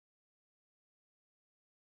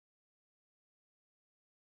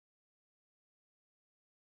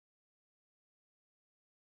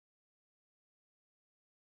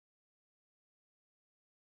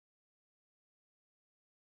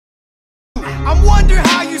I'm wondering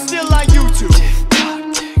how you still like YouTube.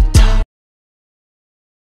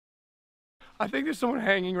 I think there's someone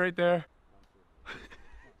hanging right there.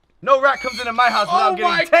 No rat comes into my house without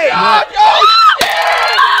getting tased. God. Oh,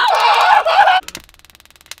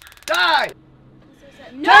 Die!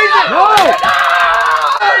 No! Tase it! no!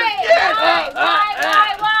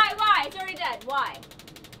 Why? It's already dead. Why?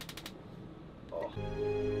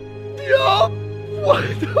 Yo! What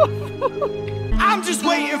the fuck? I'm just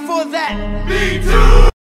waiting for that. Me too!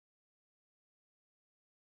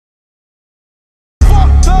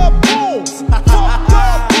 Fuck the bulls. Fuck the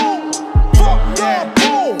bulls. Fuck the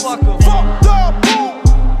bulls. Fuck 'em. Fuck the bulls.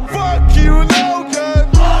 Fuck you, Logan.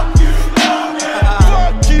 Fuck you, Logan.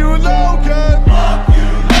 Fuck you, Logan. Fuck you,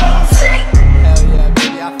 Logan. Hell yeah,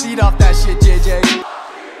 baby. I feed off that shit, JJ.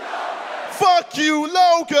 Fuck you,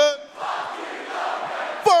 Logan.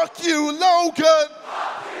 Fuck you, Logan.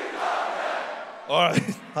 All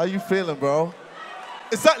right. How you feeling, bro?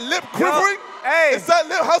 Is that lip quivering? Hey. Is that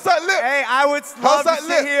lip? How's that lip? Hey, I would love to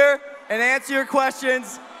sit here and answer your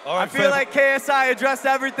questions. All right, I feel like KSI addressed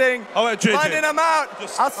everything. All right, JJ. London, I'm out.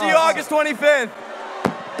 I'll see you August 25th.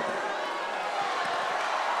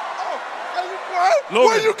 Logan.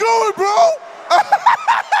 Where you going, bro?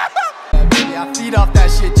 Yeah, baby, I feed off that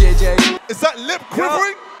shit, JJ. Is that lip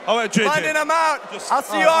quivering? All right, JJ. London, I'm out. I'll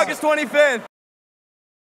see you August 25th.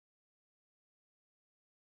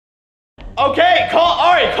 Okay,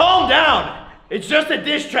 alright, calm down. It's just a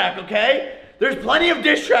diss track, okay? There's plenty of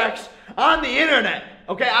diss tracks on the internet,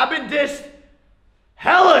 okay? I've been dissed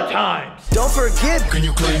hella times. Don't forget. Can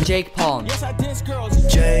you claim Jake Paul. Yes, I diss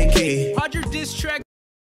girls. Jakey? How'd your diss track?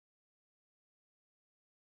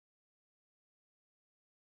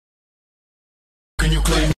 Can you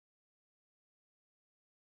claim?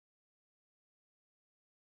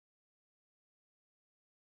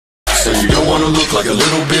 Say you don't wanna look like a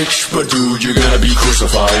little bitch, but dude, you're gonna be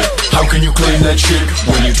crucified. How can you claim that shit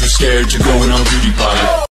when you're too scared to go on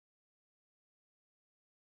PewDiePie?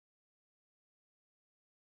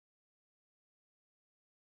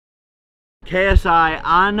 KSI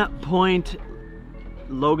on point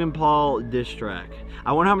Logan Paul diss track.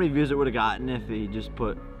 I wonder how many views it would have gotten if he just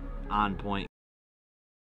put on point.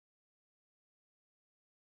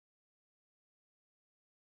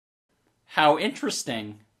 How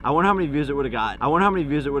interesting. I wonder how many views it would have got. I wonder how many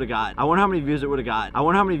views it would have got. I wonder how many views it would have got. I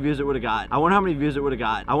wonder how many views it would have got. I wonder how many views it would have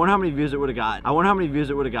got. I wonder how many views it would have got. I wonder how many views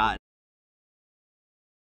it would have got.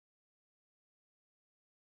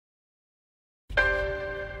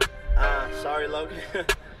 Sorry, Logan.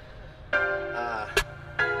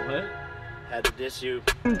 What? Had to diss you.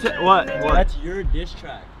 What? That's your diss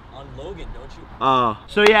track on Logan, don't you? Oh.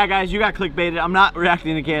 So yeah, guys, you got clickbaited. I'm not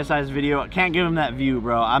reacting to KSI's video. I can't give him that view,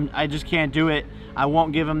 bro. I just can't do it. I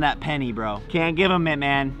won't give him that penny, bro. Can't give him it,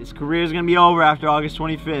 man. His career's gonna be over after August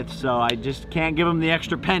 25th, so I just can't give him the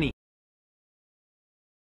extra penny.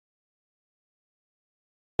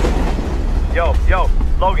 Yo,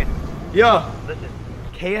 Logan. Yo. Listen,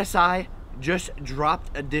 KSI just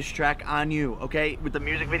dropped a diss track on you, okay? With the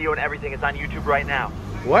music video and everything. It's on YouTube right now.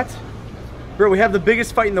 What? Bro, we have the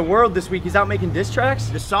biggest fight in the world this week. He's out making diss tracks?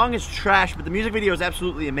 The song is trash, but the music video is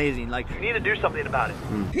absolutely amazing. Like, you need to do something about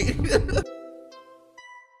it.